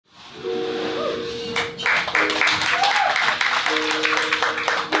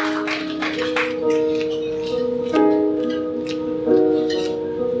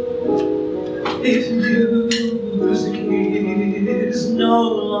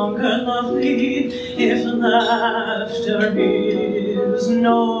longer lovely, if laughter is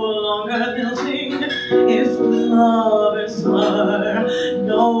no longer lilting, if lovers are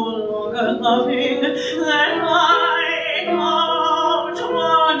no longer loving, then I don't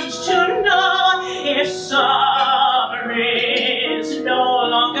want to know if summer is no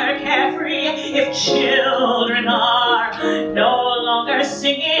longer carefree, if children are no longer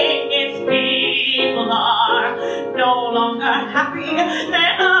singing, if people are no longer happy,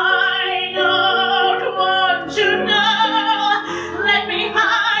 then I don't want to know. Let me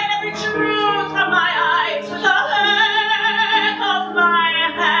hide every truth from my eyes with the back of my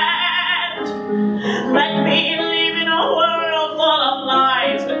hand. Let me live in a world full of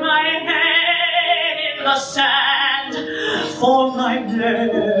lies with my head in the sand. For my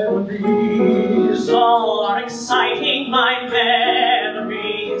memories all are exciting, my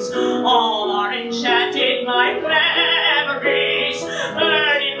memories all are enchanted, my memories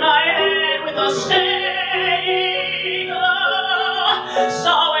burn in my head with a steady glow.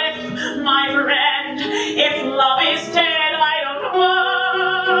 So if, my friend, if love is dead, I don't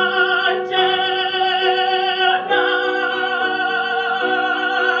want to know.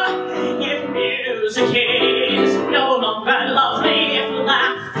 If music is